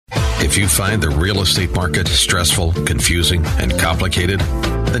If you find the real estate market stressful, confusing, and complicated,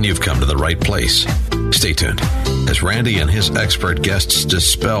 then you've come to the right place. Stay tuned as Randy and his expert guests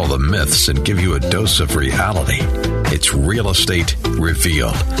dispel the myths and give you a dose of reality. It's Real Estate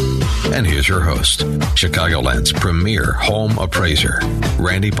Revealed. And here's your host, Chicagoland's premier home appraiser,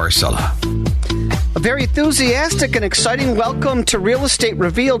 Randy Barcella. A very enthusiastic and exciting welcome to Real Estate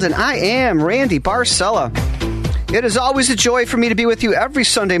Revealed, and I am Randy Barcella. It is always a joy for me to be with you every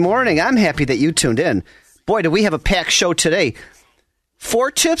Sunday morning. I'm happy that you tuned in. Boy, do we have a packed show today.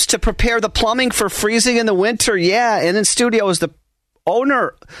 4 tips to prepare the plumbing for freezing in the winter. Yeah, and in studio is the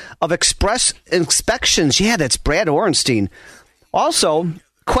owner of Express Inspections. Yeah, that's Brad Orenstein. Also,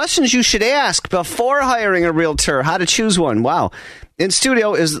 questions you should ask before hiring a realtor, how to choose one. Wow. In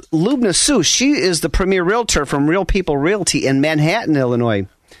studio is Lubna Sue. She is the premier realtor from Real People Realty in Manhattan, Illinois.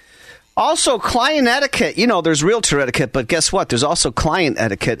 Also, client etiquette. You know, there's realtor etiquette, but guess what? There's also client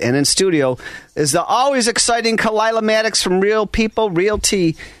etiquette. And in studio is the always exciting Kalila Maddox from Real People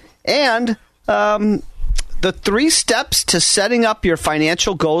Realty. And the 3 steps to setting up your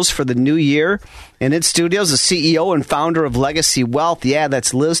financial goals for the new year. And in studio is the CEO and founder of Legacy Wealth. Yeah,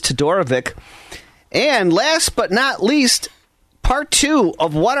 that's Liz Todorovic. And last but not least, part 2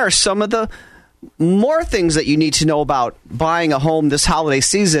 of what are some of the more things that you need to know about buying a home this holiday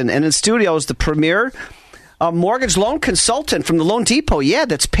season. And in studio is the premier mortgage loan consultant from the Loan Depot. Yeah,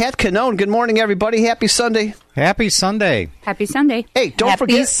 that's Pat Canone. Good morning, everybody. Happy Sunday. Happy Sunday. Happy Sunday. Hey, don't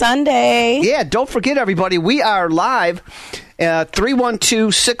forget. Happy Sunday. Yeah, don't forget, everybody. We are live at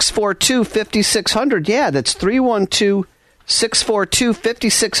 312-642-5600. Yeah, that's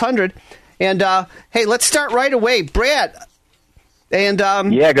 312-642-5600. And, hey, let's start right away. Brad. And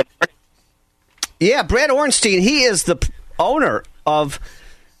yeah, good morning. Yeah, Brad Orenstein, he is the owner of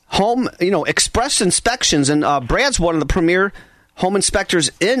Express Inspections, and Brad's one of the premier home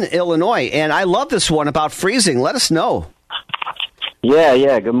inspectors in Illinois, and I love this one about freezing. Let us know.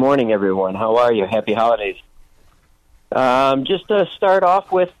 Yeah, good morning, everyone. How are you? Happy holidays. Just to start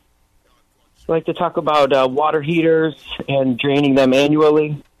off with, I'd like to talk about water heaters and draining them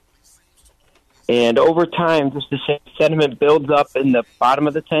annually. And over time, just the sediment builds up in the bottom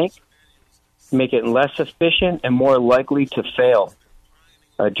of the tank, make it less efficient and more likely to fail.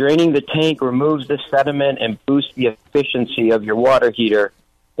 Draining the tank removes the sediment and boosts the efficiency of your water heater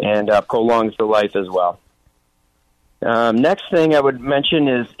and prolongs the life as well. Next thing I would mention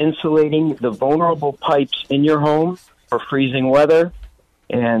is insulating the vulnerable pipes in your home for freezing weather.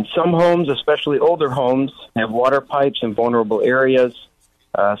 And some homes, especially older homes, have water pipes in vulnerable areas.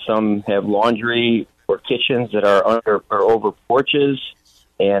 Some have laundry or kitchens that are under or over porches,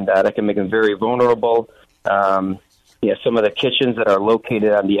 and that can make them very vulnerable. Some of the kitchens that are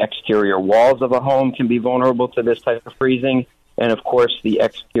located on the exterior walls of a home can be vulnerable to this type of freezing. And, of course, the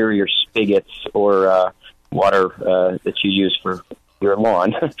exterior spigots or water that you use for your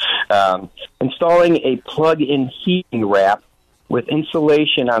lawn. Installing a plug-in heating wrap with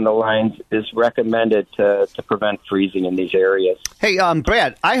insulation on the lines is recommended to prevent freezing in these areas. Hey,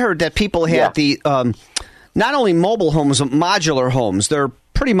 Brad, I heard that people have the not only mobile homes, but modular homes. They're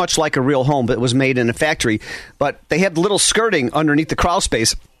pretty much like a real home, but it was made in a factory. But they have little skirting underneath the crawl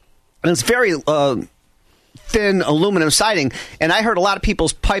space, and it's very thin aluminum siding. And I heard a lot of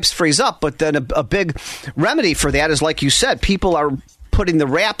people's pipes freeze up, but then a big remedy for that is, like you said, people are putting the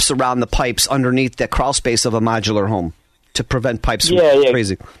wraps around the pipes underneath the crawl space of a modular home to prevent pipes from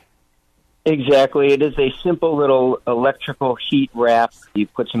freezing. Exactly. It is a simple little electrical heat wrap. You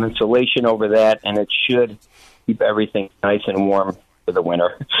put some insulation over that, and it should keep everything nice and warm for the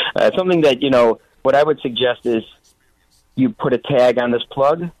winter. Something that, what I would suggest is you put a tag on this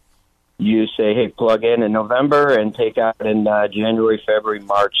plug. You say, hey, plug in November and take out in January, February,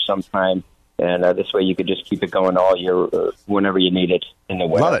 March sometime. And this way you could just keep it going all year whenever you need it in the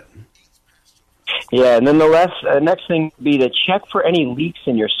winter. Love it. Yeah, and then the next thing would be to check for any leaks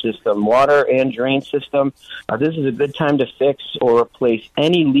in your system, water and drain system. This is a good time to fix or replace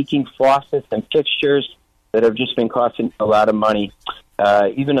any leaking faucets and fixtures that have just been costing a lot of money.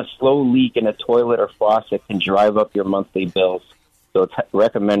 Even a slow leak in a toilet or faucet can drive up your monthly bills. So it's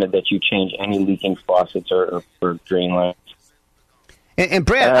recommended that you change any leaking faucets or drain lines. And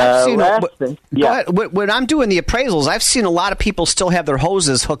Brad, I've seen go ahead. When I'm doing the appraisals, I've seen a lot of people still have their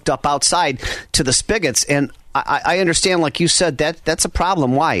hoses hooked up outside to the spigots, and I understand, like you said, that's a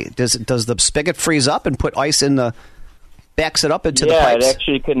problem. Why does the spigot freeze up and put ice in backs it up into the pipes? Yeah, it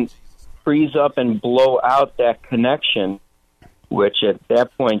actually can freeze up and blow out that connection, which at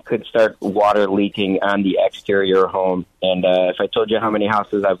that point could start water leaking on the exterior home. And if I told you how many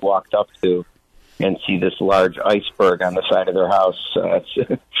houses I've walked up to and see this large iceberg on the side of their house,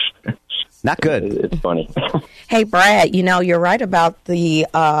 Not good. It's funny. Hey, Brad, you're right about the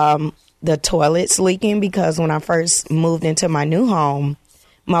toilets leaking, because when I first moved into my new home,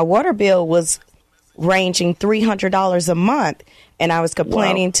 my water bill was ranging $300 a month. And I was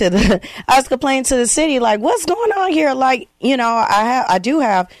complaining to the city, like, what's going on here? Like, I do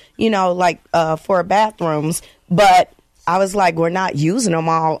have, 4 bathrooms, but I was like, we're not using them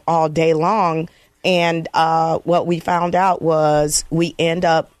all day long. And what we found out was we end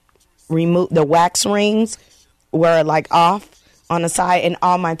up the wax rings were like off on the side, and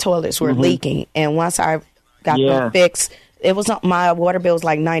all my toilets were leaking. And once I got them fixed, my water bill was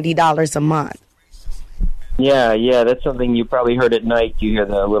like $90 a month. Yeah, that's something you probably heard at night. You hear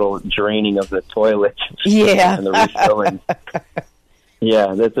the little draining of the toilet. And the refilling.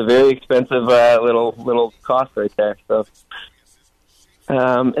 Yeah, that's a very expensive little cost right there. So,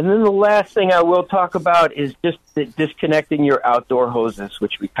 and then the last thing I will talk about is just disconnecting your outdoor hoses,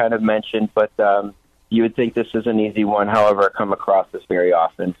 which we kind of mentioned, but you would think this is an easy one. However, I come across this very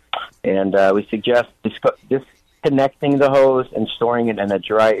often. And we suggest disconnecting the hose and storing it in a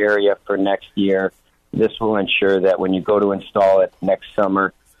dry area for next year. This will ensure that when you go to install it next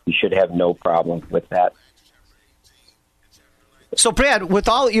summer, you should have no problem with that. So, Brad, with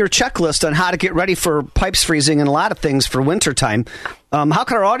all your checklist on how to get ready for pipes freezing and a lot of things for wintertime, how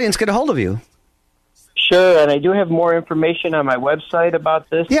can our audience get a hold of you? Sure, and I do have more information on my website about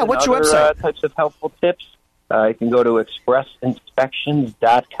this. Yeah, what's your website? Types of helpful tips. You can go to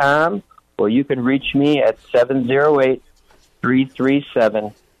expressinspections.com, or you can reach me at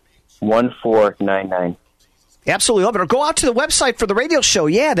 708-337-1499. Absolutely love it. Or go out to the website for the radio show.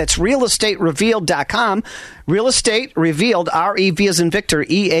 Yeah, that's realestaterevealed.com. Real Estate Revealed, R-E-V as in Victor,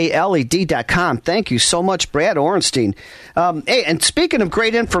 E-A-L-E-D.com. Thank you so much, Brad Orenstein. Hey, and speaking of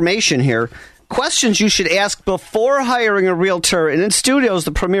great information here, questions you should ask before hiring a realtor. And in studios,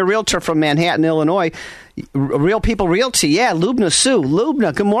 the premier realtor from Manhattan, Illinois, Real People Realty. Yeah, Lubna Sue.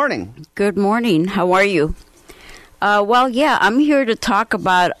 Lubna, good morning. Good morning. How are you? I'm here to talk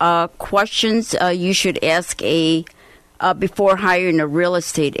about questions you should ask before hiring a real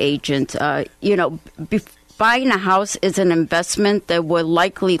estate agent. Buying a house is an investment that will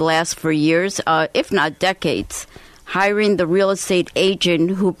likely last for years, if not decades. Hiring the real estate agent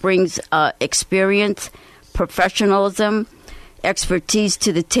who brings experience, professionalism, expertise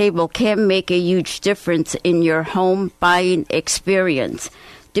to the table can make a huge difference in your home buying experience.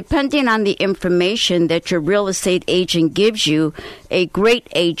 Depending on the information that your real estate agent gives you, a great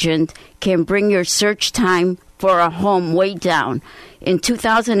agent can bring your search time for a home way down. In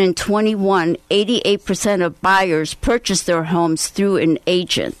 2021, 88% of buyers purchased their homes through an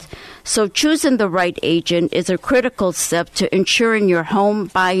agent. So choosing the right agent is a critical step to ensuring your home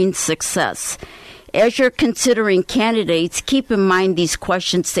buying success. As you're considering candidates, keep in mind these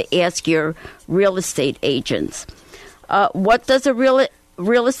questions to ask your real estate agents. What does a real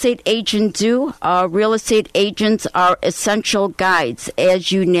estate agent do? Real estate agents are essential guides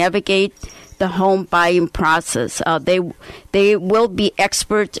as you navigate the home buying process. They will be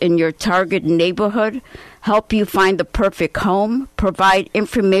experts in your target neighborhood, help you find the perfect home, provide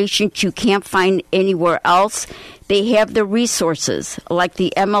information you can't find anywhere else. They have the resources like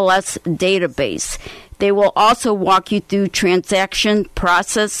the MLS database. They will also walk you through transaction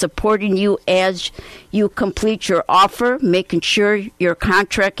process, supporting you as you complete your offer, making sure your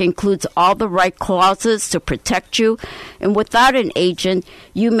contract includes all the right clauses to protect you. And without an agent,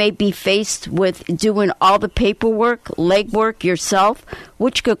 you may be faced with doing all the paperwork, legwork yourself,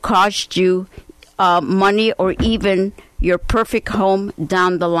 which could cost you money or even your perfect home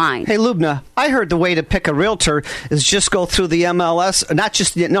down the line. Hey, Lubna, I heard the way to pick a realtor is just go through the MLS, not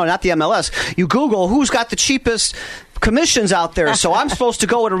the MLS. You Google who's got the cheapest commissions out there. So I'm supposed to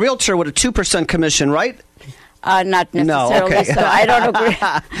go with a realtor with a 2% commission, right? Not necessarily. No, okay. So I don't agree.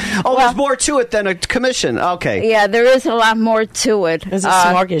 There's more to it than a commission. Okay. Yeah, there is a lot more to it. It's a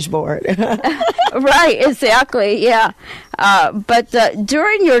smorgasbord. Right, exactly, yeah. But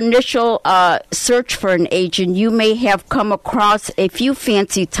during your initial search for an agent, you may have come across a few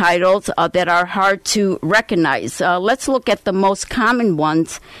fancy titles that are hard to recognize. Let's look at the most common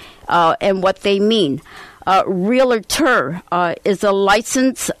ones and what they mean. Realtor is a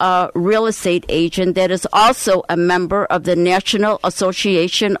licensed real estate agent that is also a member of the National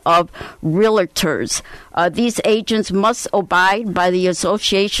Association of Realtors. These agents must abide by the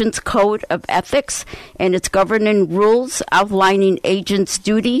association's code of ethics and its governing rules outlining agents'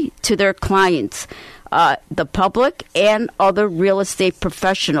 duty to their clients. the public and other real estate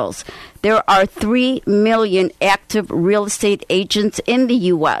professionals. There are 3 million active real estate agents in the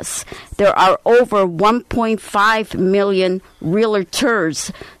U.S. There are over 1.5 million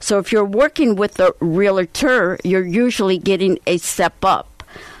realtors. So if you're working with a realtor, you're usually getting a step up.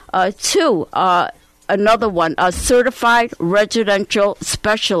 2, another one, a certified residential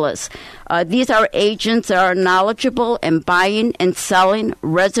specialist. These are agents that are knowledgeable in buying and selling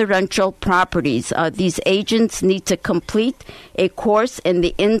residential properties. These agents need to complete a course in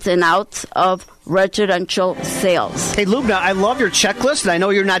the ins and outs of residential sales. Hey, Lubna, I love your checklist, and I know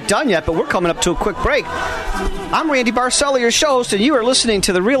you're not done yet, but we're coming up to a quick break. I'm Randy Barcella, your show host, and you are listening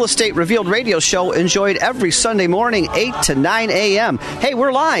to the Real Estate Revealed radio show, enjoyed every Sunday morning, 8 to 9 a.m. Hey,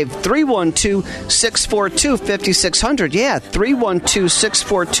 we're live, 312-642-5600. Yeah,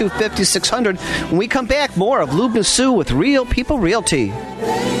 312-642-5600. When we come back, more of Lubna Sue with Real People Realty.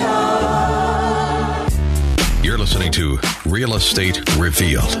 You're listening to Real Estate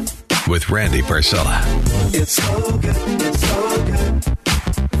Revealed with Randy Barcella. It's so good. It's so good.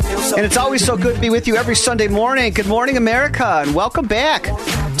 And it's always so good to be with you every Sunday morning. Good morning, America, and welcome back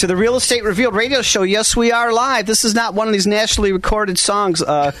to the Real Estate Revealed radio show. Yes, we are live. This is not one of these nationally recorded songs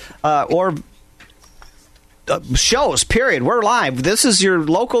or shows, period. We're live. This is your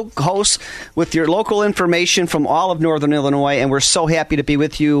local host with your local information from all of Northern Illinois, and we're so happy to be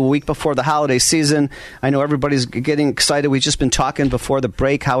with you a week before the holiday season. I know everybody's getting excited. We've just been talking before the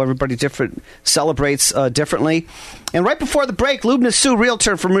break how everybody celebrates differently. And right before the break, Lubna Sue,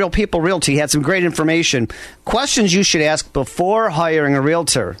 realtor from Real People Realty, had some great information. Questions you should ask before hiring a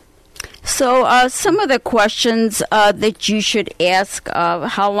realtor. So some of the questions that you should ask,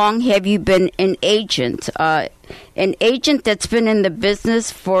 how long have you been an agent? An agent that's been in the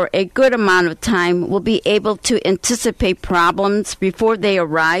business for a good amount of time will be able to anticipate problems before they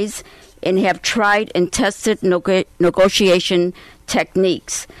arise and have tried and tested negotiation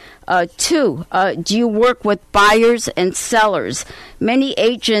techniques. 2, do you work with buyers and sellers? Many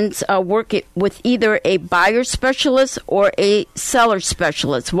agents work with either a buyer specialist or a seller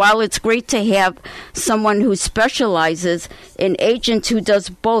specialist. While it's great to have someone who specializes, an agent who does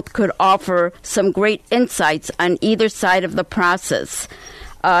both could offer some great insights on either side of the process.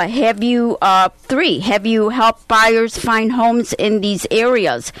 3, have you helped buyers find homes in these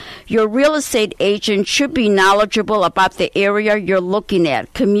areas? Your real estate agent should be knowledgeable about the area you're looking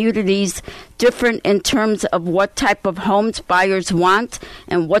at. Communities different in terms of what type of homes buyers want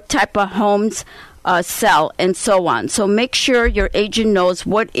and what type of homes sell and so on. So make sure your agent knows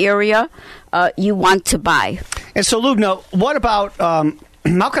what area you want to buy. And so, Lubna, what about...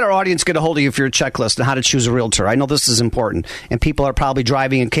 how can our audience get a hold of you for your checklist and how to choose a realtor? I know this is important, and people are probably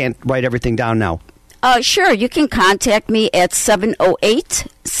driving and can't write everything down now. Sure. You can contact me at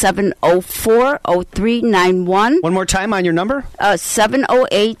 708-704-0391. One more time on your number?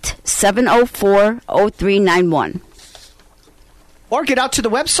 708-704-0391. Or get out to the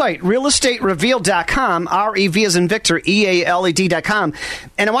website, realestaterevealed.com, R-E-V as in Victor, E-A-L-E-D.com.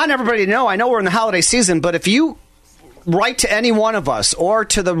 And I want everybody to know, I know we're in the holiday season, but if you write to any one of us or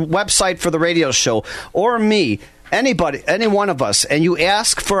to the website for the radio show or me, anybody, any one of us, and you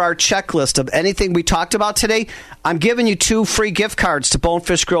ask for our checklist of anything we talked about today, I'm giving you 2 free gift cards to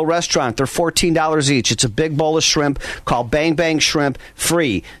Bonefish Grill Restaurant. They're $14 each. It's a big bowl of shrimp called Bang Bang Shrimp,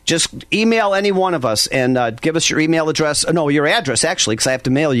 free. Just email any one of us and give us your email address. No, your address, actually, because I have to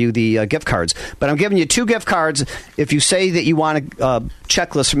mail you the gift cards. But I'm giving you 2 gift cards if you say that you want a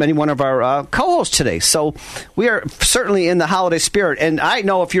checklist from any one of our co-hosts today. So we are certainly in the holiday spirit. And I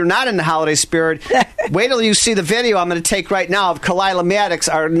know if you're not in the holiday spirit, wait till you see the video I'm going to take right now of Kalila Maddox,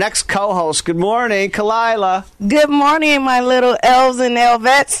 our next co-host. Good morning, Kalila. Good morning, my little elves and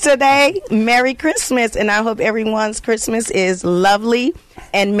elvettes today. Merry Christmas, and I hope everyone's Christmas is lovely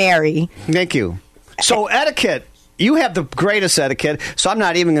and merry. Thank you. So etiquette, you have the greatest etiquette, so I'm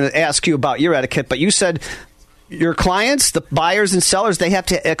not even going to ask you about your etiquette, but you said your clients, the buyers and sellers, they have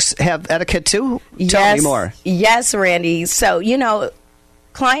to have etiquette too? Tell me more. Yes, Randy. So,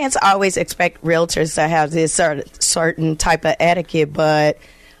 clients always expect realtors to have this certain type of etiquette, but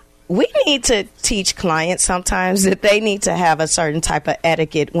we need to teach clients sometimes that they need to have a certain type of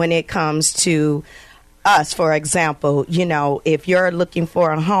etiquette when it comes to us. For example, if you're looking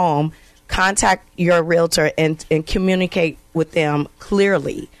for a home, contact your realtor and communicate with them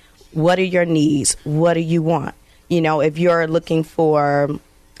clearly. What are your needs? What do you want? If you're looking for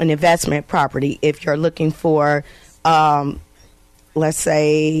an investment property, if you're looking for, let's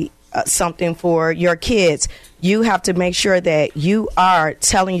say, something for your kids, you have to make sure that you are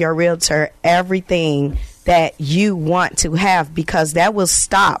telling your realtor everything that you want to have, because that will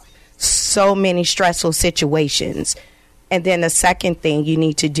stop so many stressful situations. And then the second thing you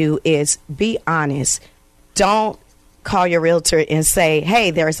need to do is be honest. Don't call your realtor and say,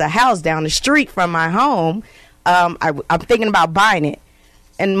 hey, there's a house down the street from my home. I'm thinking about buying it.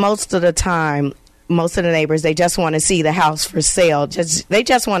 And most of the time, most of the neighbors, they just want to see the house for sale. They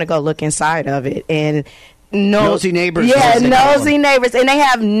just want to go look inside of it. And nosy neighbors. Yeah, nosy neighbors. And they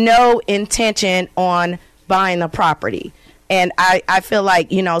have no intention on buying the property. And I feel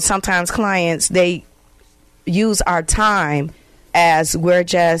like, sometimes clients, they use our time as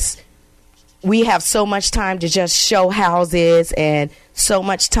we have so much time to just show houses and so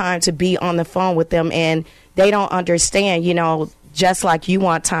much time to be on the phone with them, and they don't understand, just like you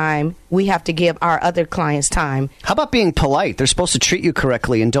want time, we have to give our other clients time. How about being polite? They're supposed to treat you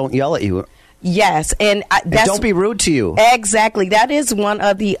correctly and don't yell at you. Yes, and don't be rude to you. Exactly. That is one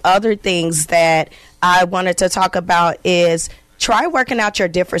of the other things that I wanted to talk about is try working out your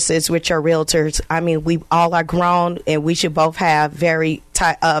differences with your realtors. I mean, we all are grown, and we should both have very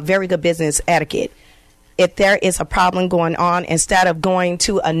good business etiquette. If there is a problem going on, instead of going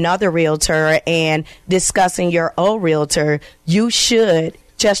to another realtor and discussing your old realtor, you should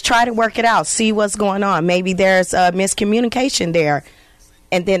just try to work it out, see what's going on. Maybe there's a miscommunication there.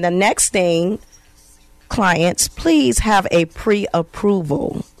 And then the next thing, clients, please have a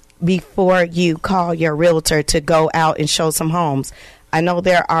pre-approval before you call your realtor to go out and show some homes. I know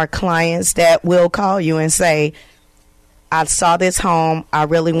there are clients that will call you and say, I saw this home, I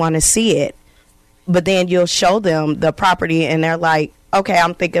really want to see it. But then you'll show them the property and they're like, okay,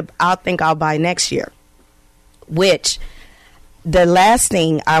 I think I'll buy next year. Which the last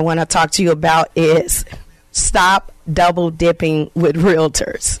thing I want to talk to you about is stop double dipping with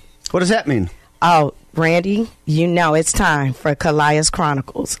realtors. What does that mean? Oh, Randy, it's time for Kalia's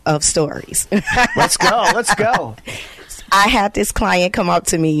Chronicles of Stories. Let's go. I had this client come up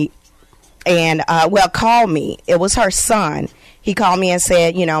to me and, call me. It was her son. He called me and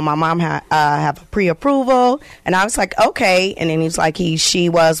said, my mom have a pre-approval. And I was like, okay. And then he was like, she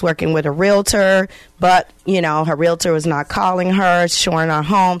was working with a realtor, but, her realtor was not calling her, showing her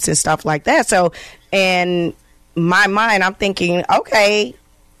homes and stuff like that. So in my mind, I'm thinking, okay,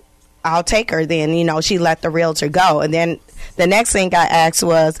 I'll take her then. She let the realtor go. And then the next thing I asked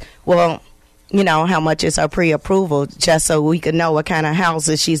was, well, how much is her pre-approval, just so we could know what kind of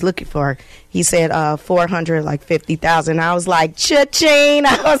houses she's looking for. He said $400, like $50,000. I was like, cha-ching.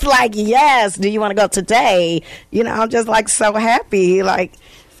 I was like, yes. Do you want to go today? I'm just like so happy. Like,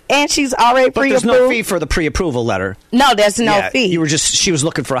 and she's already but pre-approved. There's no fee for the pre-approval letter. No, there's no fee. She was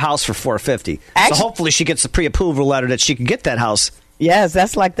looking for a house for $450. So hopefully she gets the pre-approval letter that she can get that house. Yes,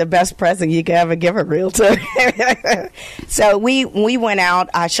 that's like the best present you can ever give a realtor. So we went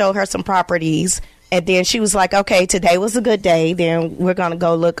out. I showed her some properties, and then she was like, okay, today was a good day. Then we're going to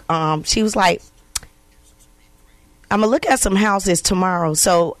go look. She was like, I'm going to look at some houses tomorrow.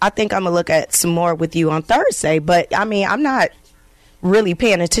 So I think I'm going to look at some more with you on Thursday. But, I'm not really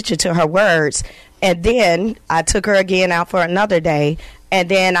paying attention to her words. And then I took her again out for another day. And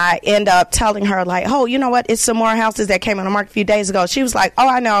then I end up telling her, like, oh, you know what? It's some more houses that came on the market a few days ago. She was like, oh,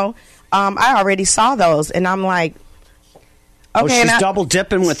 I know. I already saw those. And I'm like, okay. She's double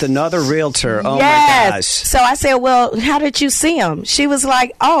dipping with another realtor. Oh, yes. my gosh. So I said, well, how did you see them? She was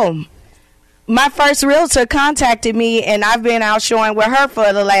like, oh, my first realtor contacted me, and I've been out showing with her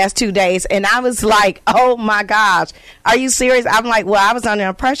for the last 2 days. And I was like, oh, my gosh, are you serious? I'm like, well, I was under the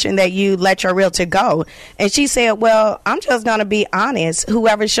impression that you let your realtor go. And she said, well, I'm just going to be honest.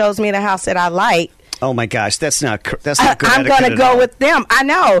 Whoever shows me the house that I like. Oh, my gosh, that's not good. I'm going to go with them. I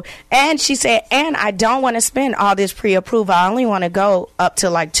know. And she said, and I don't want to spend all this pre-approval. I only want to go up to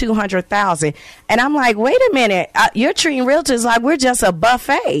like $200,000. And I'm like, wait a minute. You're treating realtors like we're just a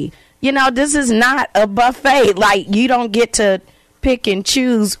buffet. This is not a buffet. Like, you don't get to pick and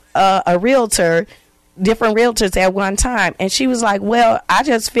choose a realtor, different realtors at one time. And she was like, well, I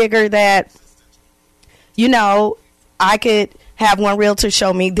just figured that, I could have one realtor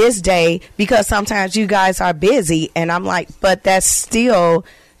show me this day because sometimes you guys are busy. And I'm like, but that's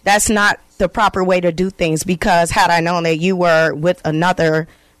not the proper way to do things, because had I known that you were with another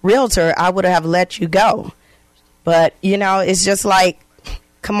realtor, I would have let you go. But, it's just like,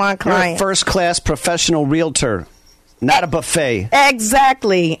 come on, client. You're a first-class professional realtor, not a buffet.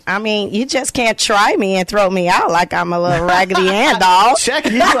 Exactly. I mean, you just can't try me and throw me out like I'm a little Raggedy Ann doll. Check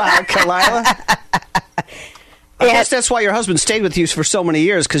you out, Kalila. I guess that's why your husband stayed with you for so many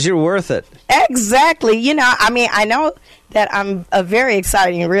years, because you're worth it. Exactly. You know, I mean, I know that I'm a very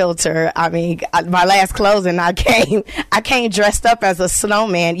exciting realtor. I mean, my last closing, I came dressed up as a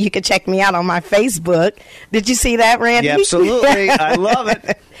snowman. You can check me out on my Facebook. Did you see that, Randy? Yeah, absolutely. I love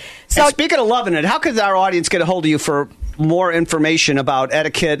it. So, and speaking of loving it, how could our audience get a hold of you for more information about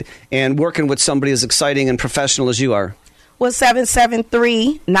etiquette and working with somebody as exciting and professional as you are? Well,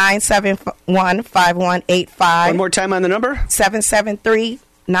 773-971-5185. One more time on the number?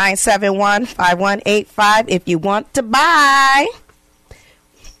 773-971-5185. If you want to buy.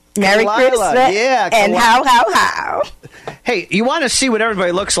 Merry Christmas. Yeah, and how. Hey, you want to see what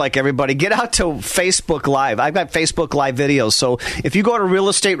everybody looks like, everybody? Get out to Facebook Live. I've got Facebook Live videos. So if you go to Real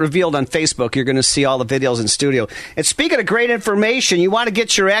Estate Revealed on Facebook, you're going to see all the videos in studio. And speaking of great information, you want to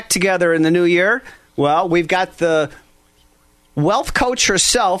get your act together in the new year? Well, we've got the wealth coach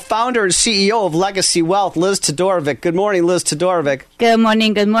herself, founder and CEO of Legacy Wealth, Liz Todorovic. Good morning, Liz Todorovic. Good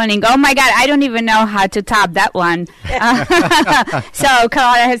morning. Oh, my God. I don't even know how to top that one. So,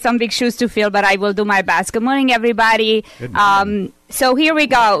 Carla has some big shoes to fill, but I will do my best. Good morning, everybody. Good morning. So here we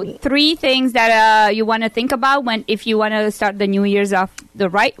go. 3 things that you want to think about if you want to start the New Year's off the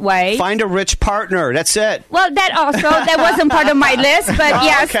right way. Find a rich partner. That's it. Well, that wasn't part of my list, but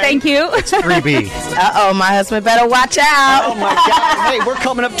yes, okay. Thank you. It's freebie. Uh-oh, my husband better watch out. Oh, my God. Hey, we're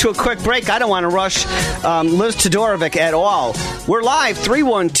coming up to a quick break. I don't want to rush Liz Todorovic at all. We're live,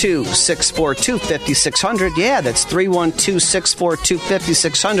 312-642-5600. Yeah, that's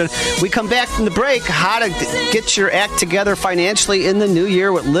 312-642-5600. We come back from the break. How to get your act together financially in the new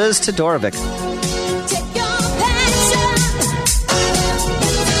year with Liz Todorovic.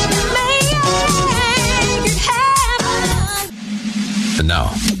 And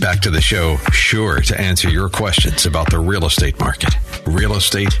now, back to the show, sure to answer your questions about the real estate market. Real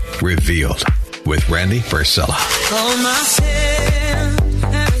Estate Revealed with Randy Barcella. Hold my hand,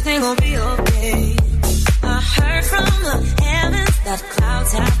 everything will be okay. I heard from the heavens that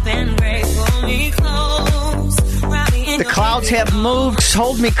clouds have been gray. Pull me close. The clouds have moved.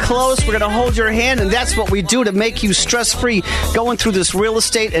 Hold me close. We're going to hold your hand, and that's what we do to make you stress-free going through this real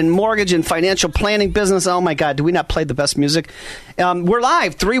estate and mortgage and financial planning business. Oh, my God. Do we not play the best music? We're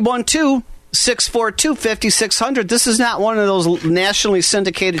live, 312-642-5600. This is not one of those nationally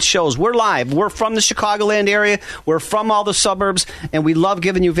syndicated shows. We're live. We're from the Chicagoland area. We're from all the suburbs, and we love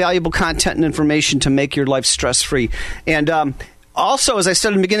giving you valuable content and information to make your life stress-free. And also, as I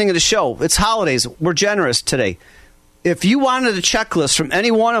said in the beginning of the show, it's holidays. We're generous today. If you wanted a checklist from any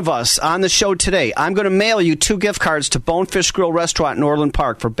one of us on the show today, I'm going to mail you 2 gift cards to Bonefish Grill Restaurant in Orland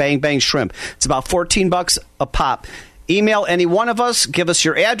Park for Bang Bang Shrimp. It's about $14 a pop. Email any one of us. Give us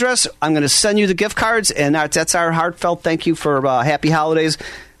your address. I'm going to send you the gift cards, and that's our heartfelt thank you for happy holidays.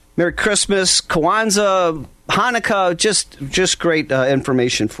 Merry Christmas, Kwanzaa, Hanukkah, just great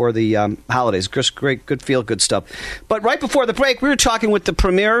information for the holidays. Just great, good feel, good stuff. But right before the break, we were talking with the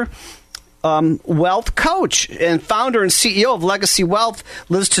premier wealth coach and founder and CEO of Legacy Wealth,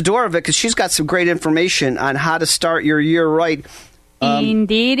 Liz Todorovic, and she's got some great information on how to start your year right.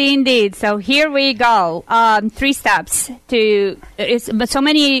 Indeed. So here we go. 3 steps but so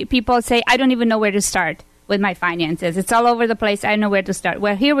many people say, I don't even know where to start with my finances. It's all over the place. I don't know where to start.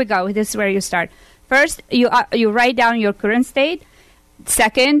 Well, here we go. This is where you start. First, you write down your current state.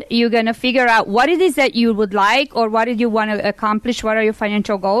 Second, you're going to figure out what it is that you would like or what did you want to accomplish, what are your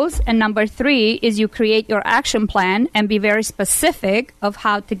financial goals. And number 3 is you create your action plan and be very specific of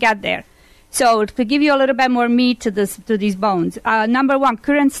how to get there. So to give you a little bit more meat to these bones, number 1,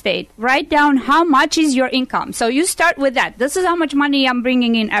 current state. Write down how much is your income. So you start with that. This is how much money I'm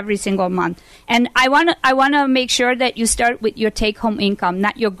bringing in every single month. And I want to make sure that you start with your take-home income,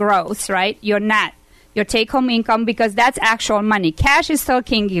 not your gross, right? Your net. Your take-home income, because that's actual money. Cash is still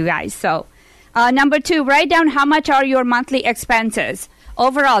king, you guys. So, number 2, write down how much are your monthly expenses.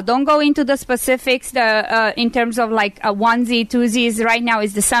 Overall, don't go into the specifics in terms of like a onesie, twosies. Right now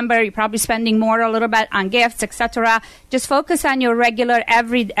is December. You're probably spending more a little bit on gifts, etc. Just focus on your regular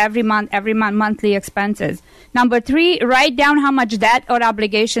every month monthly expenses. Number 3, write down how much debt or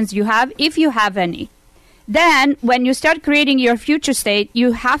obligations you have, if you have any. Then, when you start creating your future state,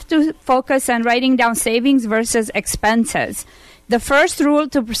 you have to focus on writing down savings versus expenses. The first rule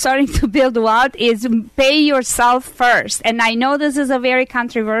to starting to build wealth is pay yourself first. And I know this is a very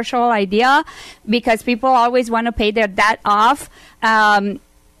controversial idea because people always want to pay their debt off.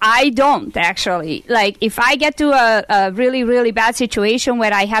 I don't actually. Like, if I get to a really, really bad situation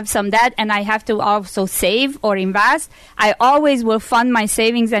where I have some debt and I have to also save or invest, I always will fund my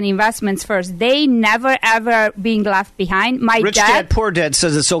savings and investments first. They never, ever being left behind. My Rich Dad, Poor Dad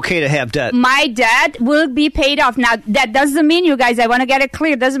says it's okay to have debt. My debt will be paid off. Now, that doesn't mean, you guys, I want to get it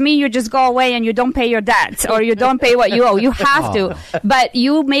clear, doesn't mean you just go away and you don't pay your debts or you don't pay what you owe. You have to. But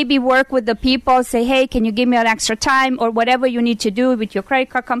you maybe work with the people, say, hey, can you give me an extra time, or whatever you need to do with your credit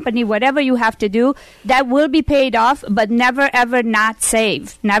card company, whatever you have to do, that will be paid off, but never, ever not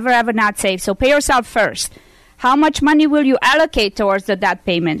save. Never, ever not save. So pay yourself first. How much money will you allocate towards the debt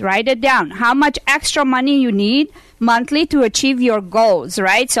payment? Write it down. How much extra money you need monthly to achieve your goals,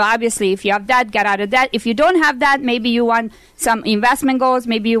 right? So obviously, if you have that, get out of that. If you don't have that, maybe you want some investment goals.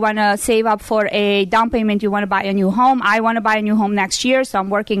 Maybe you want to save up for a down payment. You want to buy a new home. I want to buy a new home next year, so I'm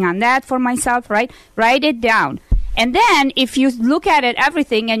working on that for myself, right? Write it down. And then if you look at it,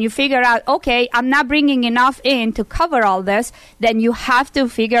 everything, and you figure out, okay, I'm not bringing enough in to cover all this, then you have to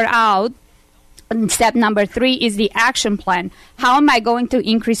figure out, step number 3 is the action plan. How am I going to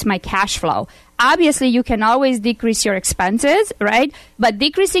increase my cash flow? Obviously, you can always decrease your expenses, right? But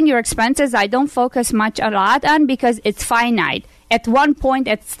decreasing your expenses, I don't focus a lot on, because it's finite. At one point,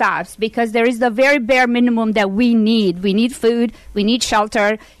 it stops, because there is the very bare minimum that we need. We need food. We need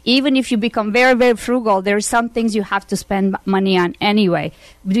shelter. Even if you become very, very frugal, there are some things you have to spend money on anyway,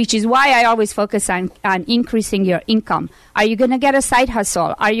 which is why I always focus on increasing your income. Are you going to get a side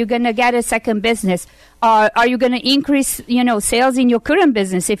hustle? Are you going to get a second business? Are you going to increase, sales in your current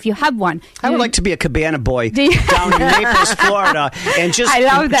business if you have one? I would like to be a cabana boy down in Naples, Florida, and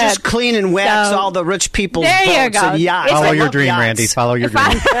just clean and wax all the rich people's boats and yachts. Follow your dream, Randy. Follow your dream.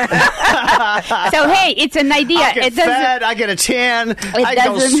 So, hey, it's an idea. I get fed, I get a tan, I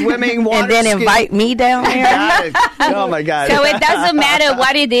go swimming, water and then skiing. invite me down there. Oh, my God. So it doesn't matter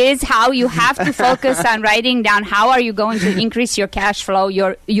what it is, how you have to focus on writing down how are you going to increase your cash flow,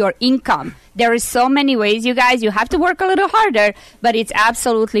 your income. There is so many ways, you guys. You have to work a little harder, but it's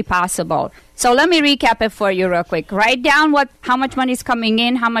absolutely possible. So let me recap it for you real quick. Write down how much money is coming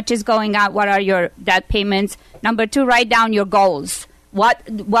in, how much is going out, what are your debt payments. Number 2, write down your goals. What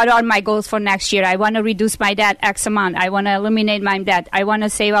are my goals for next year? I want to reduce my debt X amount. I want to eliminate my debt. I want to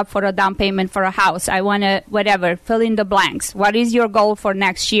save up for a down payment for a house. I want to, whatever, fill in the blanks. What is your goal for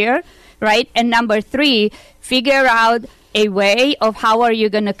next year, right? And number 3, figure out a way of how are you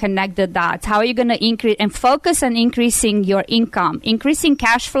going to connect the dots. How are you going to increase and focus on increasing your income. Increasing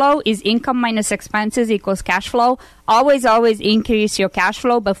cash flow is income minus expenses equals cash flow. Always increase your cash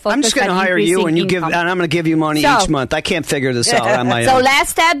flow, but focus on increasing income. I'm just going to hire you, and I'm going to give you money each month. I can't figure this out on my own. So last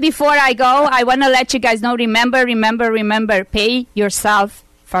step before I go, I want to let you guys know, remember, pay yourself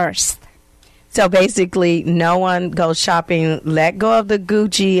first. So basically, no one goes shopping. Let go of the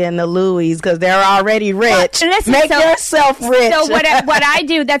Gucci and the Louis because they're already rich. Make yourself rich. So what I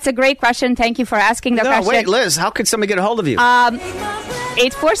do, that's a great question. Thank you for asking the question. Wait, Liz, how could somebody get a hold of you?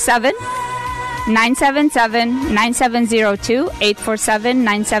 847-977-9702,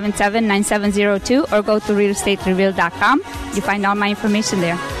 847-977-9702, or go to realestaterevealed.com. You find all my information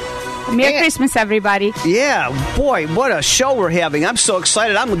there. Merry Christmas, everybody. Yeah, boy, what a show we're having. I'm so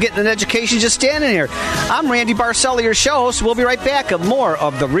excited. I'm getting an education just standing here. I'm Randy Barcella, your show host. We'll be right back with more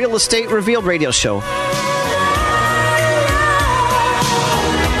of the Real Estate Revealed radio show.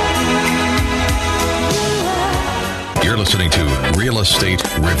 You're listening to Real Estate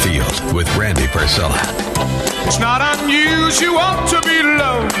Revealed with Randy Barcella. It's not unusual to be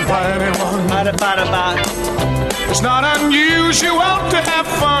loved by anyone. It's not unusual to have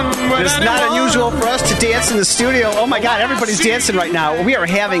fun with It's anyone. not unusual for us to dance in the studio. Oh, my God, everybody's dancing right now. We are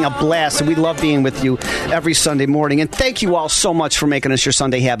having a blast, and we love being with you every Sunday morning. And thank you all so much for making us your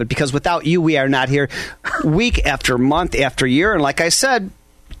Sunday habit, because without you, we are not here week after month after year. And like I said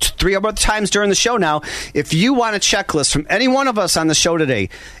 3 other times during the show now, if you want a checklist from any one of us on the show today,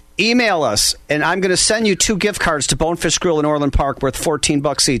 email us, and I'm going to send you 2 gift cards to Bonefish Grill in Orland Park worth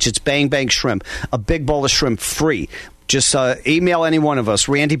 $14 each. It's Bang Bang Shrimp, a big bowl of shrimp free. Just email any one of us,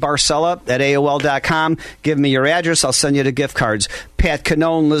 Randy Barcella at AOL.com. Give me your address. I'll send you the gift cards. Pat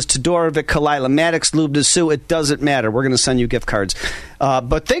Canone, Liz Todorovic, Kalila Maddox, Lube Dessous. It doesn't matter. We're going to send you gift cards.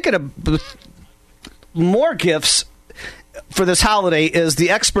 But thinking of more gifts for this holiday is the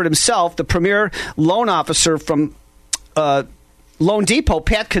expert himself, the premier loan officer from Loan Depot,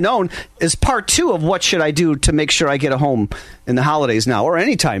 Pat Canone, is part 2 of what should I do to make sure I get a home in the holidays now or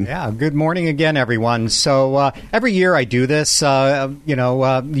anytime. Yeah, good morning again, everyone. So every year I do this,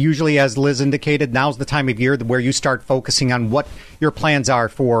 usually as Liz indicated, now's the time of year where you start focusing on what your plans are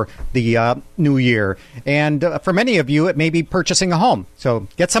for the new year. And for many of you, it may be purchasing a home. So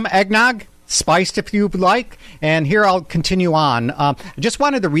get some eggnog, spiced if you like. And here I'll continue on. I just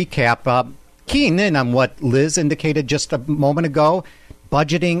wanted to recap, keying in on what Liz indicated just a moment ago.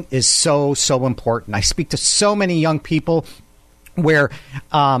 Budgeting is so important. I speak to so many young people where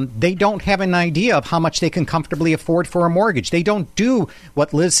they don't have an idea of how much they can comfortably afford for a mortgage. They don't do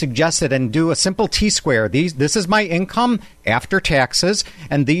what Liz suggested and do a simple T-square. This is my income after taxes,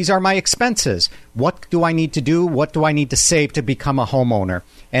 and these are my expenses. What do I need to do? What do I need to save to become a homeowner?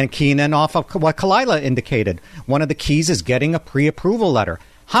 And keying in off of what Kalila indicated, one of the keys is getting a pre-approval letter.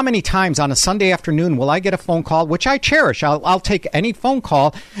 How many times on a Sunday afternoon will I get a phone call, which I cherish? I'll take any phone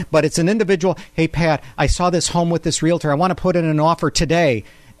call, but it's an individual. Hey, Pat, I saw this home with this realtor. I want to put in an offer today.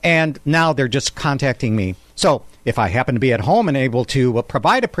 And now they're just contacting me. So if I happen to be at home and able to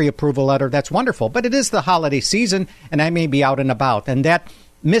provide a pre-approval letter, that's wonderful. But it is the holiday season, and I may be out and about. And that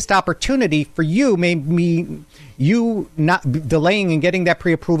missed opportunity for you may mean you not delaying and getting that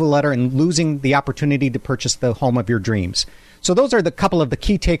pre-approval letter and losing the opportunity to purchase the home of your dreams. So those are the couple of the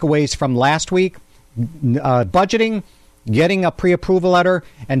key takeaways from last week. Budgeting, getting a pre-approval letter,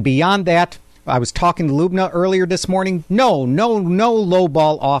 and beyond that, I was talking to Lubna earlier this morning. No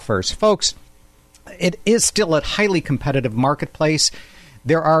lowball offers. Folks, it is still a highly competitive marketplace.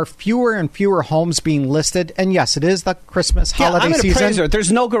 There are fewer and fewer homes being listed. And yes, it is the Christmas holiday season. Appraiser.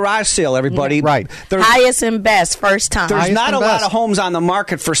 There's no garage sale, everybody. Right. Highest and best, first time. There's not a lot of homes on the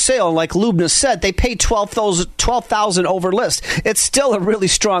market for sale. Like Lubna said, they paid $12,000 over list. It's still a really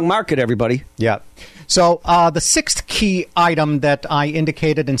strong market, everybody. Yeah. So the sixth key item that I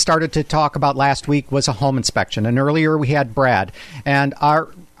indicated and started to talk about last week was a home inspection. And earlier we had Brad. And our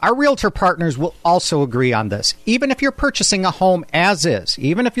realtor partners will also agree on this. Even if you're purchasing a home as is,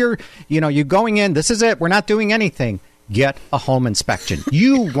 even if you're going in, this is it, we're not doing anything, get a home inspection.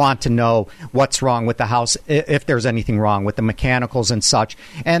 You want to know what's wrong with the house, if there's anything wrong with the mechanicals and such.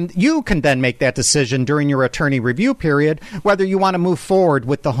 And you can then make that decision during your attorney review period, whether you want to move forward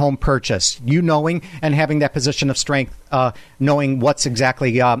with the home purchase. You knowing and having that position of strength, knowing what's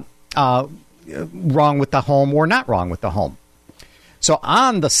exactly wrong with the home or not wrong with the home. So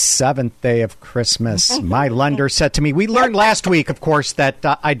on the 7th day of Christmas, my lender said to me, we learned last week, of course, that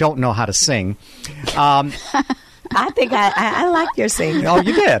I don't know how to sing. I think I like your singing. Oh,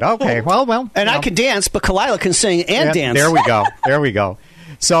 you did? Okay. Well. And I can dance, but Kalila can sing and dance. There we go.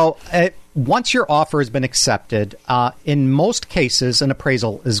 So once your offer has been accepted, in most cases, an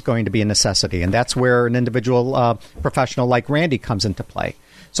appraisal is going to be a necessity. And that's where an individual professional like Randy comes into play.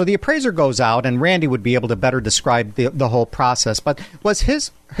 So the appraiser goes out, and Randy would be able to better describe the whole process. But was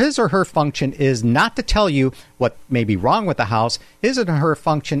his or her function is not to tell you what may be wrong with the house. His or her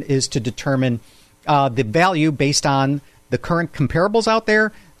function is to determine the value based on the current comparables out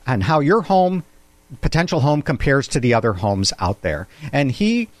there and how your potential home compares to the other homes out there. And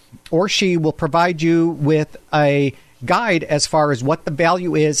he or she will provide you with a guide as far as what the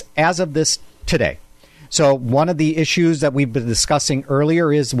value is as of this today. So one of the issues that we've been discussing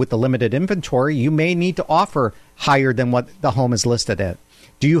earlier is with the limited inventory, you may need to offer higher than what the home is listed at.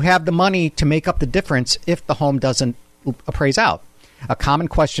 Do you have the money to make up the difference if the home doesn't appraise out? A common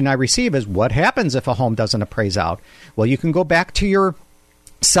question I receive is, what happens if a home doesn't appraise out? Well, you can go back to your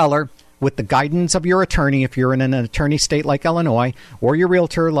seller with the guidance of your attorney, if you're in an attorney state like Illinois, or your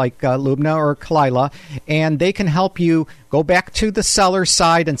realtor like Lubna or Kalila, and they can help you go back to the seller's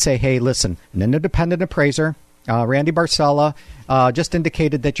side and say, hey, listen, an independent appraiser, Randy Barcella, just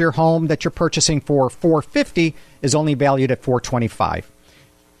indicated that your home that you're purchasing for $450 is only valued at $425.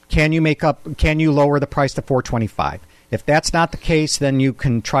 Can you lower the price to $425? If that's not the case, then you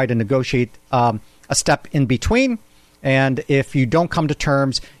can try to negotiate a step in between. And if you don't come to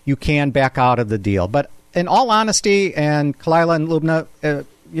terms, you can back out of the deal. But in all honesty, and Kalila and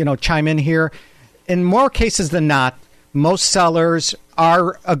Lubna, chime in here, in more cases than not, most sellers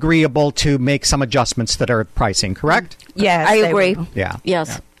are agreeable to make some adjustments that are pricing, correct? Yes, I agree. Yeah.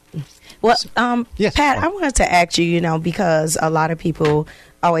 Yes. Yeah. Well, yes, Pat, I wanted to ask you, because a lot of people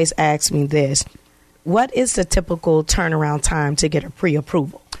always ask me this. What is the typical turnaround time to get a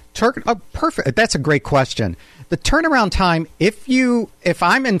pre-approval? Perfect. That's a great question. The turnaround time, if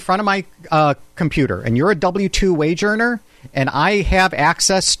I'm in front of my computer and you're a W-2 wage earner and I have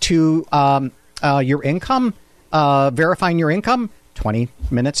access to your income, verifying your income, 20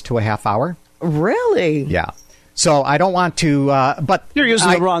 minutes to a half hour. Really? Yeah. So I don't want to, but You're using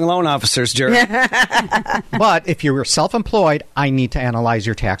the wrong loan officers, Jerry. But if you're self-employed, I need to analyze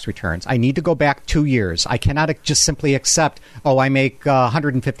your tax returns. I need to go back 2 years. I cannot just simply accept, I make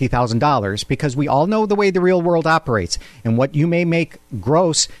 $150,000, because we all know the way the real world operates. And what you may make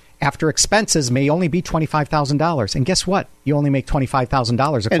gross after expenses may only be $25,000. And guess what? You only make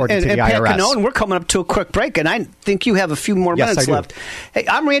 $25,000 according to the IRS. Pat Canone, we're coming up to a quick break, and I think you have a few more minutes left. Hey,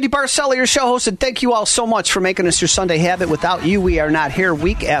 I'm Randy Barcella, your show host, and thank you all so much for making us your Sunday habit. Without you, we are not here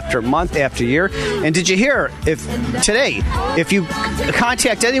week after month after year. And did you hear, if you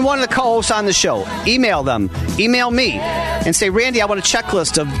contact any one of the co-hosts on the show, email them, email me, and say, Randy, I want a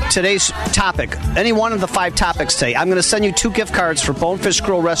checklist of today's topic, any one of the 5 topics today. I'm going to send you 2 gift cards for Bonefish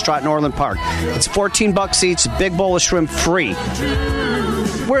Grill Restaurant in Orland Park. It's $14 each, big bowl of shrimp free.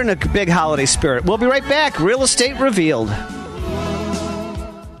 We're in a big holiday spirit. We'll be right back. Real Estate Revealed. Now,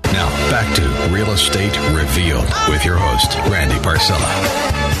 back to Real Estate Revealed with your host, Randy Barcella.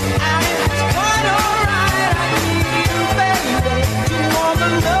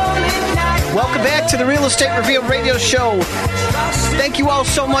 Welcome back to the Real Estate Revealed radio show. Thank you all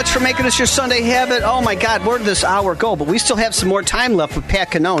so much for making us your Sunday habit. Oh, my God, where did this hour go? But we still have some more time left with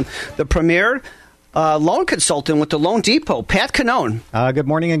Pat Canone, the premier loan consultant with the Loan Depot. Pat Canone. Good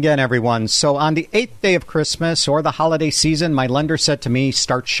morning again, everyone. So on the 8th day of Christmas or the holiday season, my lender said to me,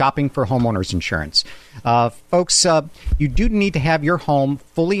 start shopping for homeowners insurance. Folks, you do need to have your home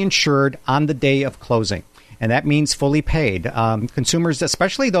fully insured on the day of closing. And that means fully paid. Consumers,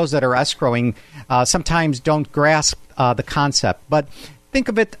 especially those that are escrowing, sometimes don't grasp the concept. But think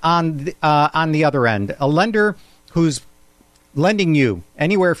of it on the other end. A lender who's lending you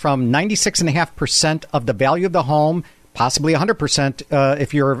anywhere from 96.5% of the value of the home, possibly 100%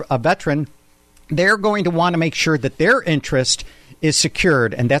 if you're a veteran, they're going to want to make sure that their interest is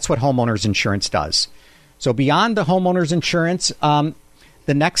secured, and that's what homeowners insurance does. So beyond the homeowners insurance, the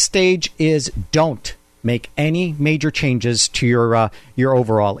next stage is don't make any major changes to your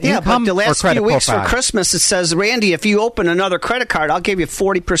overall income but the last or credit few weeks profile. for Christmas, it says, Randy, if you open another credit card, I'll give you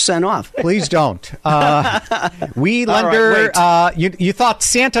 40% off. Please don't. We lender, you thought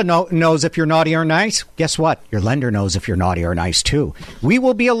Santa knows if you're naughty or nice. Guess what? Your lender knows if you're naughty or nice, too. We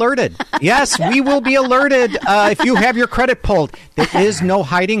will be alerted. Yes, we will be alerted if you have your credit pulled. There is no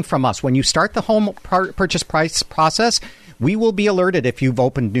hiding from us. When you start the home purchase price process, we will be alerted if you've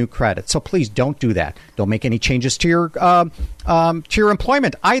opened new credit. So please don't do that. Don't make any changes to your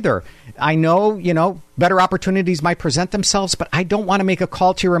employment either. I know, better opportunities might present themselves, but I don't want to make a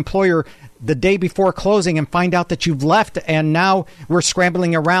call to your employer the day before closing and find out that you've left, and now we're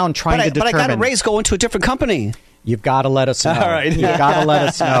scrambling around trying to determine. But I got a raise going to a different company. You've got to let us know. All right. You've got to let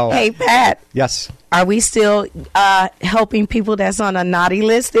us know. Hey, Pat. Yes. Are we still helping people that's on a naughty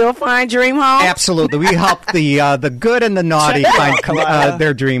list still find dream homes? Absolutely. We help the good and the naughty find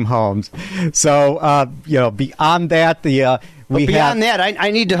their dream homes. So, beyond that,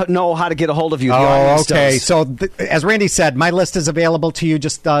 I need to know how to get a hold of you. Okay. So, as Randy said, my list is available to you.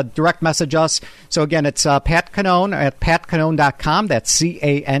 Just direct message us. So, again, it's Pat Canone at patcanone.com. That's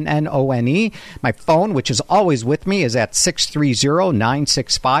CANNONE. My phone, which is always with me, is at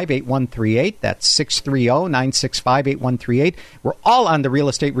 630-965-8138. That's 630-965-8138. We're all on the Real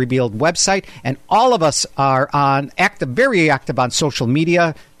Estate Revealed website, and all of us are very active on social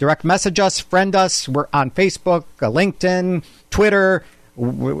media. Direct message us, friend us. We're on Facebook, LinkedIn, Twitter,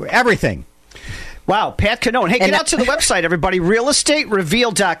 everything. Wow, Pat Canone. Hey, get out to the website, everybody,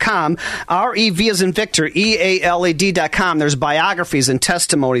 realestaterevealed.com, R-E-V as in Victor, E-A-L-A-D.com. There's biographies and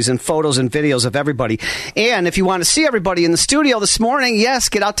testimonies and photos and videos of everybody. And if you want to see everybody in the studio this morning, yes,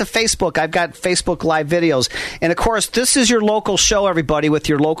 get out to Facebook. I've got Facebook Live videos. And, of course, this is your local show, everybody, with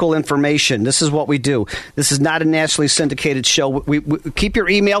your local information. This is what we do. This is not a nationally syndicated show. We keep your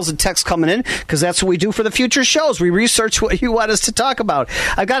emails and texts coming in, because that's what we do for the future shows. We research what you want us to talk about.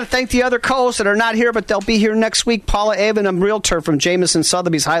 I've got to thank the other co-hosts that are not here, but they'll be here next week. Paula Avon, a realtor from Jameson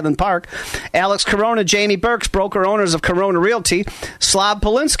Sotheby's Highland Park. Alex Corona, Jamie Burks, broker owners of Corona Realty. Slav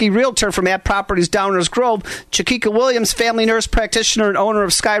Polinsky, realtor from App Properties Downers Grove. Chiquita Williams, family nurse practitioner and owner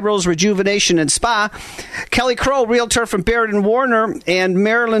of Sky Rose Rejuvenation and Spa. Kelly Crow, realtor from Barrett and Warner. And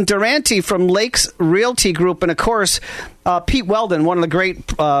Marilyn Durante from Lakes Realty Group. And, of course, Pete Weldon, one of the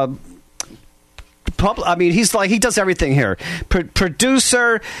great he does everything here.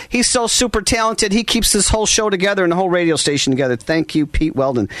 Producer, he's so super talented. He keeps this whole show together and the whole radio station together. Thank you, Pete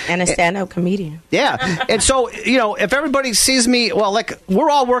Weldon. And a stand-up comedian. Yeah. And so, if everybody sees me,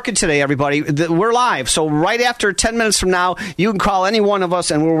 we're all working today, everybody. We're live. So right after 10 minutes from now, you can call any one of us,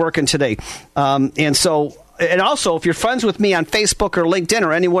 and we're working today. And so And also, if you're friends with me on Facebook or LinkedIn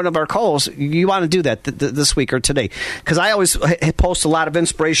or any one of our calls, you want to do that this week or today. Because I always post a lot of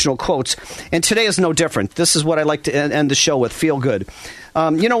inspirational quotes. And today is no different. This is what I like to end the show with. Feel good.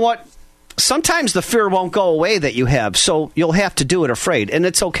 You know what? Sometimes the fear won't go away that you have, so you'll have to do it afraid. And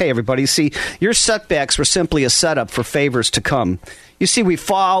it's okay, everybody. See, your setbacks were simply a setup for favors to come. You see, we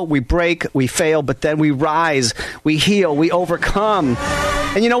fall, we break, we fail, but then we rise, we heal, we overcome.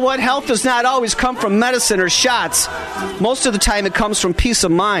 And you know what? Health does not always come from medicine or shots. Most of the time it comes from peace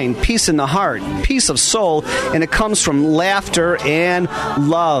of mind, peace in the heart, peace of soul, and it comes from laughter and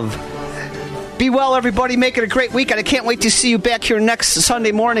love. Be well, everybody. Make it a great week, and I can't wait to see you back here next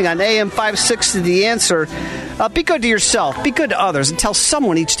Sunday morning on AM 560 The Answer. Be good to yourself. Be good to others, and tell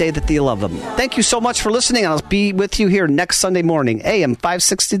someone each day that you love them. Thank you so much for listening, and I'll be with you here next Sunday morning, AM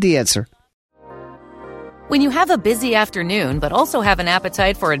 560 The Answer. When you have a busy afternoon but also have an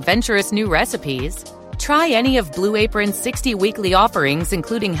appetite for adventurous new recipes, try any of Blue Apron's 60 weekly offerings,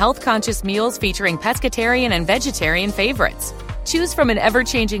 including health-conscious meals featuring pescatarian and vegetarian favorites. Choose from an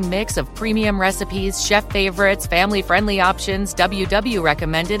ever-changing mix of premium recipes, chef favorites, family-friendly options, WW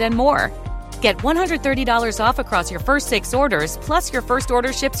recommended, and more. Get $130 off across your first 6 orders, plus your first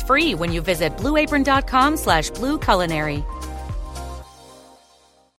order ships free when you visit blueapron.com/blueculinary.